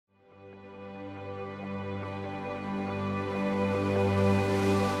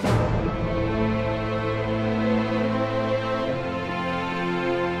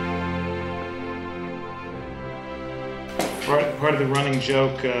the running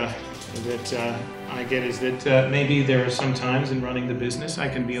joke that I get is that maybe there are some times in running the business I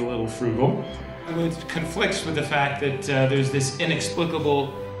can be a little frugal. It conflicts with the fact that there's this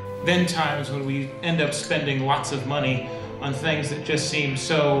inexplicable then times when we end up spending lots of money on things that just seem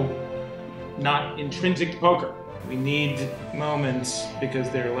so not intrinsic to poker. We need moments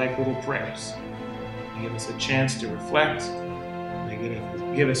because they're like little prayers. They give us a chance to reflect. They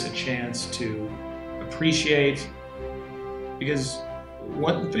give us a chance to appreciate. Because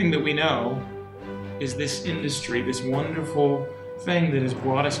one thing that we know is this industry, this wonderful thing that has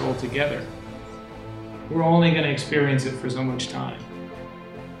brought us all together. We're only going to experience it for so much time.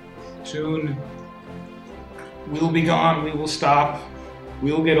 Soon, we'll be gone, we will stop,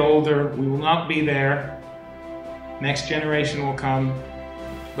 we'll get older, we will not be there. Next generation will come,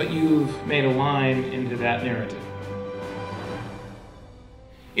 but you've made a line into that narrative.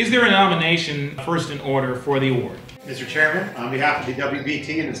 Is there a nomination first in order for the award? Mr. Chairman, on behalf of the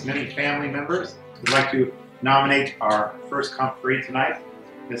WPT and its many family members, we'd like to nominate our first conferee tonight,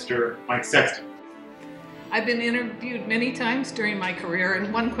 Mr. Mike Sexton. I've been interviewed many times during my career,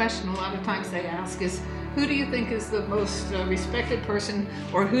 and one question a lot of times they ask is, who do you think is the most respected person,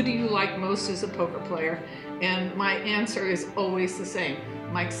 or who do you like most as a poker player? And my answer is always the same,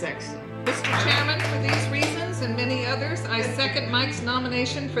 Mike Sexton. Mr. Chairman, for these reasons and many others, I second Mike's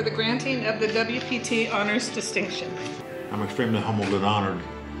nomination for the granting of the WPT Honors Distinction. I'm extremely humbled and honored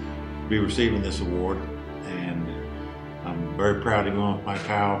to be receiving this award, and I'm very proud to go on with my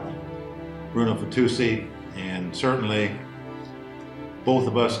pal, Bruno Fitoussi, and certainly both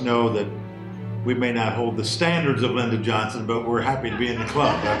of us know that we may not hold the standards of Linda Johnson, but we're happy to be in the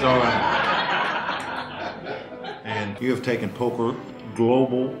club. That's all right. And you have taken poker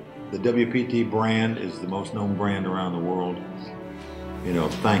global. The WPT brand is the most known brand around the world. You know,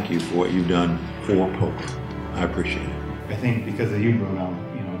 thank you for what you've done for poker. I appreciate it. I think because of you, Bruno,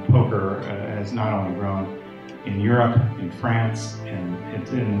 you know, poker has not only grown in Europe, in France, and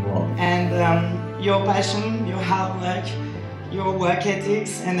it's in the world. And your passion, your hard work, your work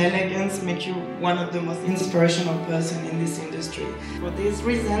ethics and elegance make you one of the most inspirational person in this industry. For this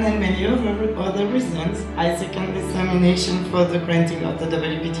reason and many other reasons, I second this nomination for the granting of the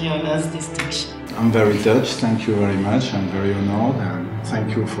WPT Honors Distinction. I'm very touched, thank you very much, I'm very honored, and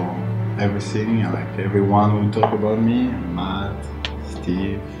thank you for everything. I like everyone who talked about me, Matt,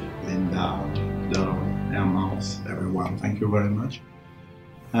 Steve, Linda, Doug, Hermance, everyone, thank you very much.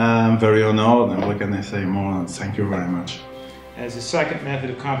 I'm very honored, and what can I say more than thank you very much. As a second method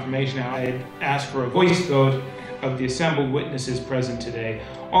of confirmation, I had asked for a voice vote of the assembled witnesses present today.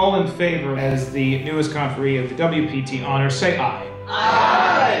 All in favor as the newest conferee of the WPT Honors, say aye.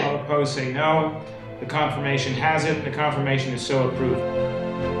 Aye! All opposed, say no. The confirmation has it. The confirmation is so approved.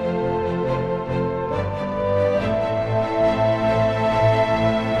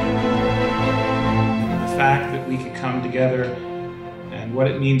 The fact that we could come together and what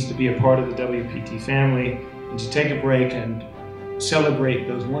it means to be a part of the WPT family and to take a break and celebrate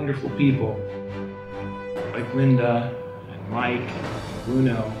those wonderful people like Linda and Mike and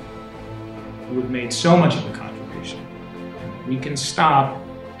Bruno who have made so much of a contribution. We can stop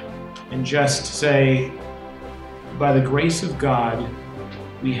and just say, by the grace of God,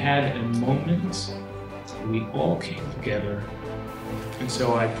 we had a moment, we all came together, and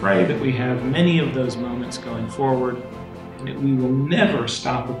so I pray that we have many of those moments going forward and that we will never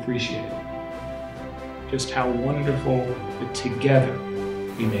stop appreciating just how wonderful that together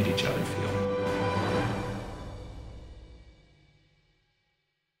we made each other feel.